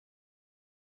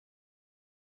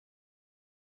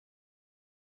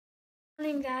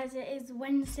Morning guys, it is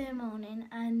Wednesday morning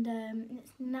and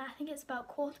I think it's about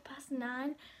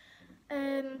 9:15.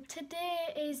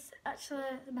 Today is actually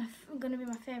going to be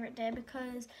my favourite day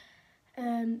because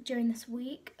during this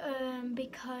week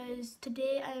because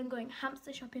today I am going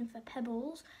hamster shopping for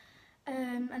Pebbles,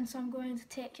 and so I'm going to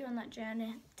take you on that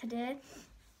journey today.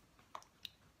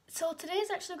 So today is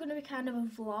actually going to be kind of a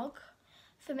vlog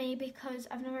for me because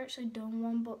I've never actually done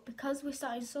one, but because we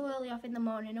started so early off in the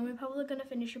morning and we're probably going to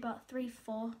finish about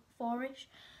 4-ish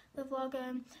the vlog.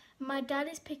 My dad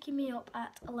is picking me up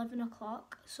at 11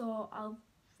 o'clock, so I'll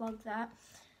vlog that.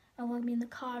 I'll vlog me in the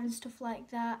car and stuff like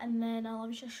that, and then I'll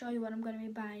obviously show you what I'm going to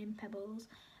be buying Pebbles.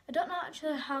 I don't know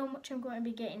actually how much I'm going to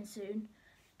be getting soon,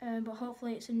 but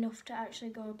hopefully it's enough to actually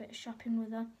go a bit shopping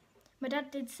with her. My dad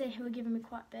did say he would give me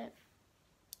quite a bit.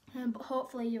 But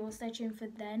hopefully you will stay tuned for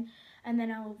then, and then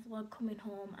I will vlog coming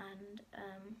home and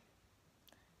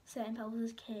setting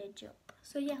Pebbles' cage up.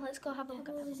 So yeah, let's go have a look.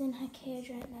 Pebbles is in her cage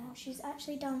right now. She's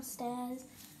actually downstairs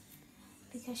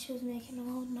because she was making a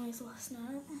loud noise last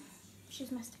night.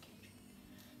 She's messed the cage.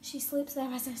 She sleeps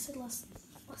there, as I said last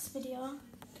video.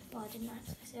 Well, I didn't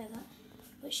actually say that,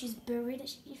 but she's buried.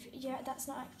 Yeah, that's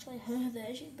not actually her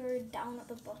there. She's buried down at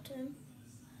the bottom.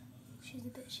 She's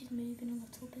moving a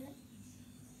little bit.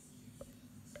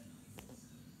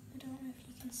 I don't know if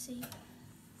you can see.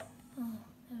 Oh,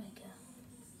 there we go.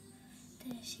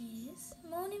 There she is.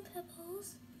 Morning,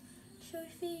 Pebbles. Shall we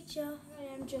feed you? I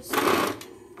am just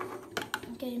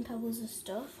getting Pebbles'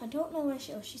 stuff. I don't know where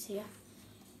she's here.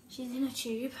 She's in a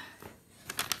tube.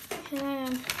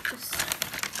 And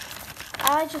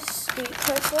I just scoop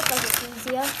her stuff as it's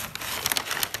easier.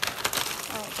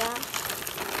 Like that.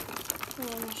 And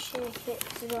then shake it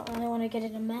because I don't really want to get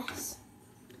in a mess.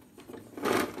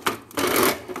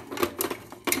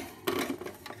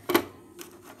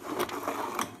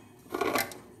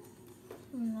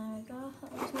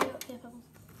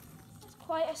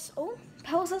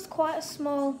 Pebbles has quite a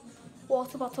small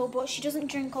water bottle, but she doesn't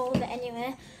drink all of it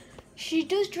anyway. She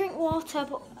does drink water,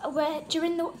 but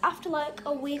after like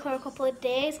a week or a couple of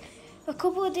days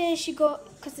she goes,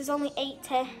 because there's only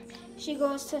 80, she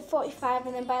goes to 45,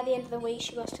 and then by the end of the week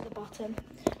she goes to the bottom.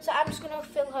 So I'm just gonna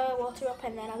fill her water up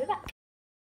and then I'll be back.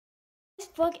 This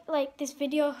vlog, like this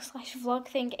video / vlog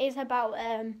thing, is about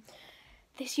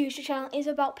this YouTube channel is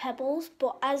about Pebbles,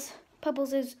 but as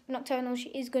Pebbles is nocturnal, she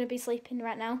is going to be sleeping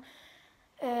right now.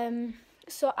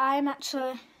 So I'm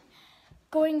actually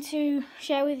going to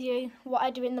share with you what I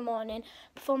do in the morning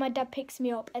before my dad picks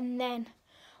me up, and then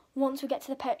once we get to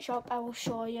the pet shop I will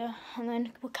show you, and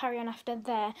then we'll carry on after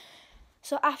there.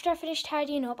 So after I finish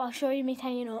tidying up, I'll show you me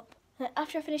tidying up.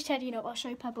 After I finish tidying up, I'll show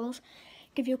you Pebbles,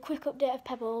 give you a quick update of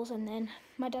Pebbles, and then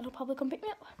my dad will probably come pick me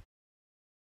up.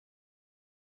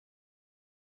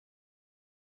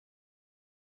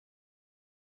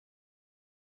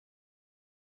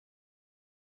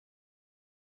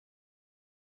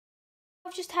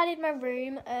 I've just tidied my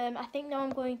room. I think now I'm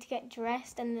going to get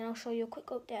dressed, and then I'll show you a quick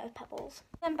update of Pebbles.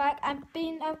 I'm back. I've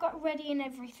got ready and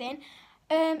everything.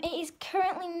 It is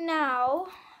currently now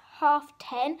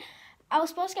 10:30. I was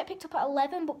supposed to get picked up at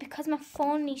 11, but because my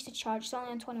phone needs to charge, it's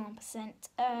only on 21%.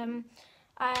 I'm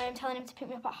telling him to pick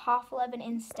me up at 11:30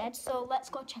 instead. So let's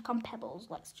go check on Pebbles.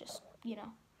 Let's just, you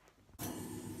know.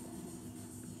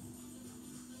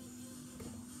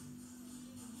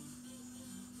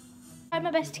 I tried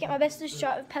my best to get my bestest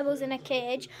shot of Pebbles in a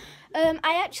cage.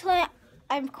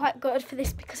 I'm quite good for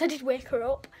this because I did wake her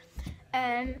up.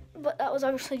 But that was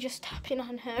obviously just tapping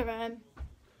on her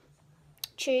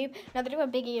tube. Now they do have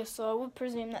big ears, so I would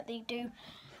presume that they do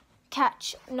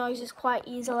catch noises quite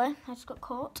easily. I just got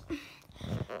caught.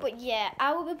 But yeah,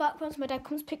 I will be back once my dad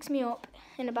picks me up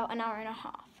in about an hour and a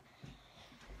half.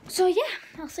 So yeah,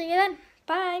 I'll see you then.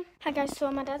 Bye. Hi guys, so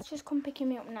my dad's just come picking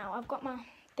me up now. I've got my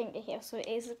thing to here, so it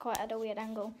is quite at a weird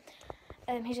angle.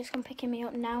 He's just come picking me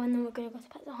up now, and then we're going to go to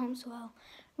Pets at Home, so I'll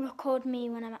record me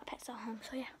when I'm at Pets at Home.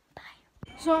 So yeah,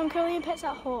 bye. So I'm currently in Pets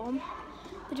at Home.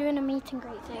 They're doing a meet and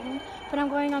greet thing, but I'm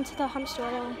going on to the hamster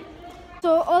anyway.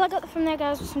 So all I got from there,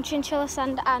 guys, was some chinchilla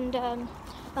sand and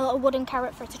a little wooden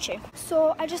carrot for it to chew.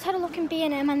 So I just had a look in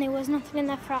B&M, and there was nothing in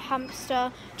there for a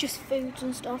hamster, just foods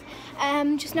and stuff.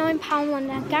 Just now in Poundland,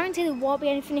 I guarantee there won't be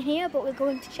anything in here, but we're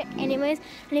going to check anyways,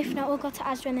 and if not, we'll go to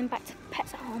Asda and then back to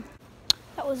Pets at Home.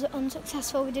 That was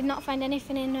unsuccessful. We did not find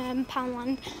anything in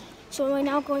Poundland, so we're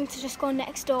now going to just go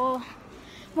next door.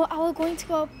 Well, I was going to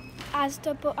go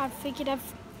Asda, but I figured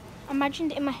I've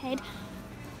imagined it in my head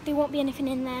there won't be anything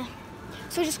in there.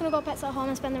 So we're just going to go Pets at Home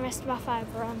and spend the rest of our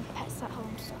fiver on Pets at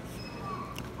Home stuff.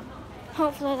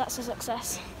 Hopefully that's a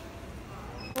success.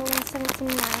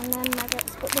 179 then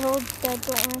nuggets, but they're all dead,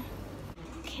 don't they?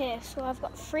 Okay, so I've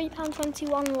got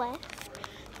 £3.21 left,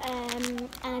 and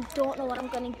I don't know what I'm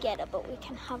going to get her, but we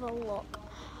can have a look.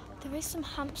 There is some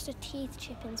hamster teeth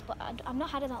chippings, but I've not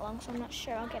had it that long, so I'm not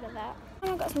sure I'll get her that.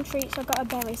 I've got some treats, I've got a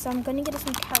berry, so I'm going to get her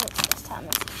some carrots this time,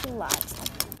 as she likes them.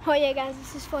 Oh yeah guys,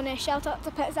 this is funny. Shout out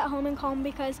to Pets at Home in Com,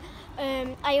 because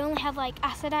I only have I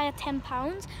said I had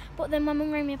 £10, but then my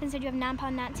mum rang me up and said you have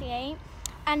 £9.98,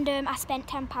 and I spent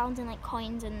 £10 in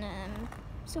coins and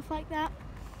stuff like that.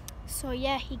 So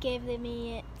yeah, he gave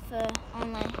me it for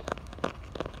only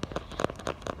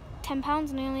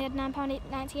 £10 and I only had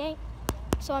 £9.98.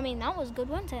 So I mean, that was good,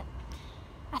 wasn't it?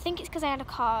 I think it's because I had a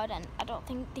card, and I don't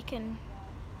think they can,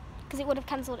 because it would have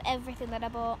cancelled everything that I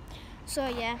bought. So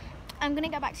yeah, I'm going to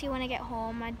get back to you when I get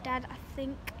home. My dad, I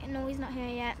think, no, he's not here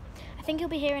yet. I think he'll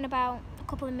be here in about a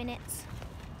couple of minutes.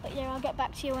 But yeah, I'll get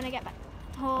back to you when I get back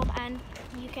home, and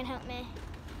you can help me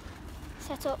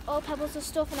set up all Pebbles and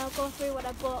stuff, and I'll go through what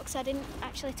I bought, because I didn't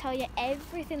actually tell you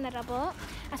everything that I bought.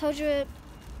 I told you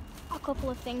a couple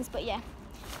of things, but yeah.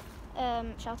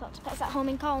 Shout out to Pets at Home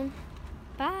in Colne.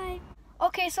 Bye.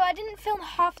 Okay, so I didn't film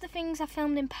half the things I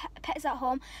filmed in Pets at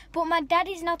Home, but my dad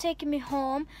is now taking me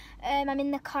home. I'm in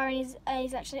the car, and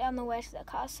he's actually on the way to the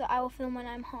car, so I will film when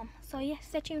I'm home. So yeah,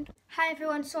 stay tuned. Hi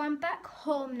everyone, so I'm back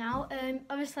home now.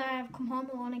 Obviously I've come home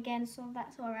alone again, so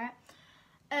that's alright.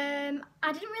 I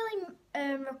didn't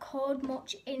really record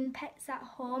much in Pets at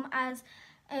Home, as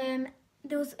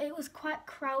it was quite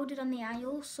crowded on the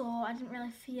aisle, so I didn't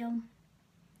really feel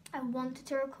I wanted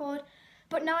to record.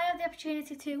 But now I have the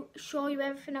opportunity to show you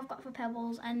everything I've got for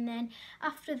Pebbles, and then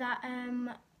after that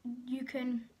you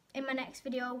can, in my next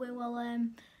video, we will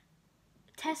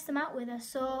test them out with us.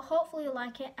 So hopefully you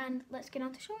like it, and let's get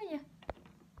on to showing you.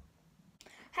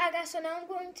 Hi guys, so now I'm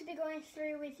going to be going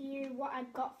through with you what I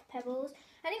got for Pebbles.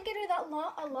 I didn't get her that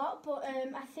a lot, but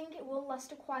I think it will last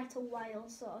her quite a while,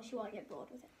 so she won't get bored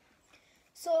with it.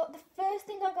 So the first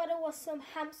thing I got her was some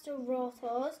hamster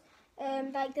rotos.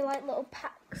 They're like little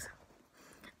packs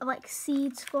of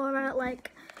seeds for her,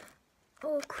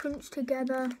 all crunched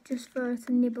together just for her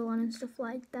to nibble on and stuff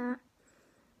like that.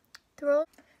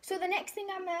 So the next thing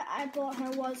I bought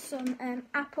her was some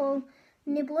apple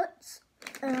niblets.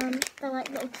 They're like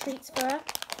little treats for her.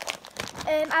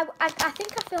 I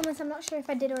think I filmed this, I'm not sure if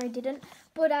I did or I didn't,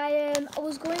 but I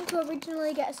was going to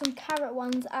originally get some carrot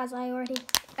ones, as I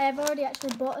have already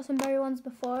actually bought her some berry ones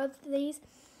before these.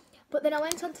 But then I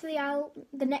went onto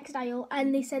the next aisle,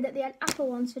 and they said that they had apple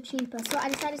ones for cheaper. So I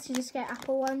decided to just get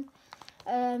apple one.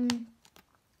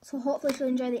 So hopefully she'll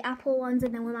enjoy the apple ones,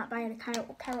 and then we might buy the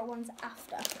carrot ones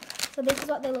after. So this is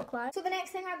what they look like. So the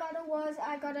next thing I got her was,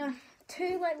 I got her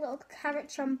two little carrot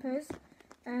chompers.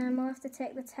 I'll have to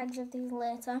take the tags of these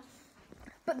later.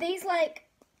 But these I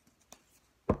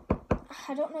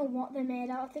don't know what they're made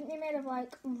out. I think they're made of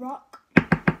rock.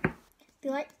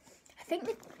 I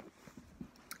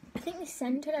think they're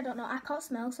scented, I don't know, I can't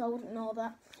smell, so I wouldn't know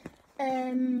that.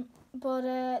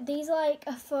 But these are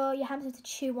for your hamster to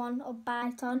chew on or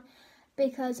bite on,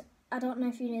 because I don't know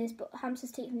if you know this, but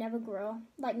hamsters' teeth never grow,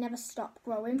 never stop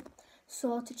growing.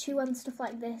 So to chew on stuff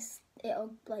like this,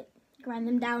 it'll grind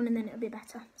them down, and then it'll be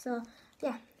better. So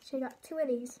yeah, so you got two of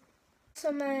these.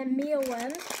 Some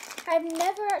mealworms. I've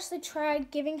never actually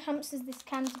tried giving hamsters this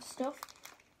kind of stuff.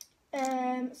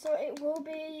 So it will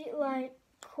be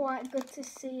quite good to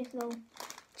see if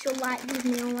she'll like these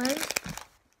mealworms.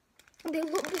 They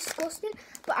look disgusting,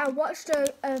 but I watched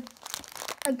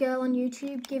a girl on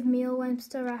YouTube give mealworms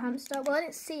to her hamster. Well, I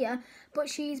didn't see her, but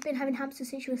she's been having hamsters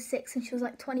since she was 6, and she was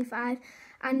 25.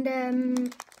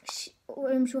 And she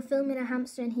was filming a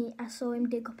hamster, and I saw him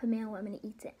dig up a mealworm and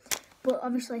eat it. But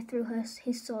obviously through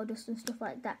his sawdust and stuff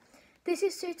like that. This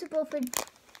is suitable for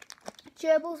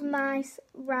gerbils, mice,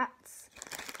 rats,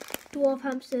 dwarf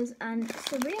hamsters, and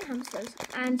Siberian hamsters.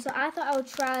 And so I thought I would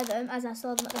try them, as I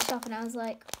saw them at the shop, and I was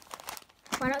like,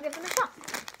 why not give them a shot?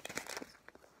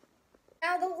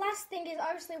 Now the last thing is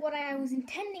obviously what I was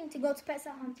intending to go to Pets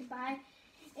at Home to buy.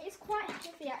 It's quite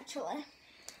heavy actually.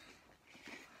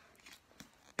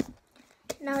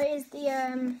 Now it is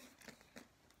the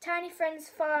Tiny Friends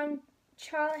Farm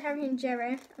Charlie, Harry and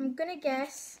Jerry. I'm gonna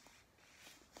guess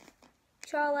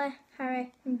Charlie,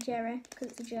 Harry and Jerry,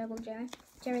 because it's a gerbil,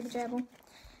 Jerry the gerbil.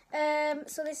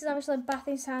 So this is obviously a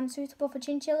bathing sand, suitable for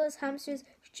chinchillas, hamsters,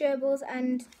 gerbils,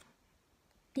 and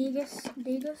degus.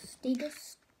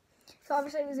 So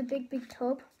obviously it was a big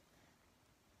tub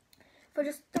for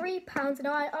just £3.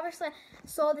 Now I obviously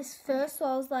saw this first, so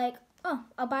I was like, oh,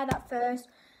 I'll buy that first.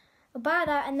 I'll buy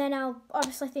that, and then I'll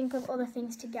obviously think of other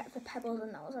things to get for Pebbles,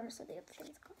 and that was obviously the other things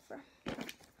I got for her.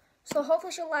 So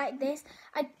hopefully she'll like this.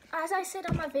 As I said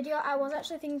on my video, I was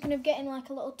actually thinking of getting like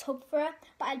a little tub for her,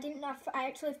 but I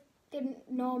actually didn't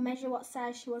know measure what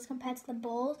size she was compared to the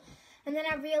bowls. And then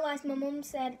I realised my mum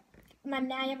said,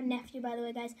 I have a nephew, by the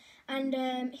way, guys,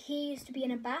 and he used to be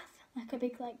in a bath, like a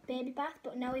big like baby bath,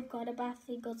 but now we've got a bath,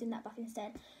 he goes in that bath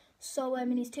instead. So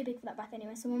and he's too big for that bath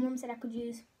anyway. So my mum said I could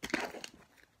use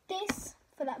this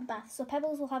for that bath. So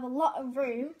Pebbles will have a lot of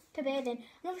room to bathe in.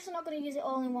 I'm obviously not going to use it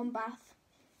all in one bath,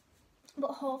 but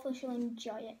hopefully she'll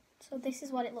enjoy it. So this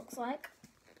is what it looks like.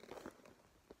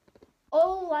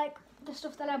 All like the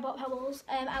stuff that I bought Pebbles.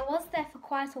 I was there for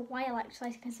quite a while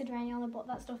actually, considering I only bought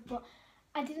that stuff, but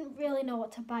I didn't really know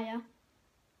what to buy her.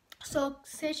 So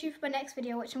stay tuned for my next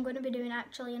video, which I'm going to be doing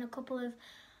actually in a couple of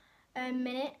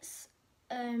minutes.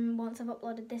 Once I've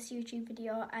uploaded this YouTube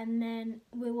video, and then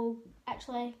we will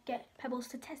actually get Pebbles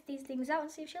to test these things out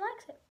and see if she likes it.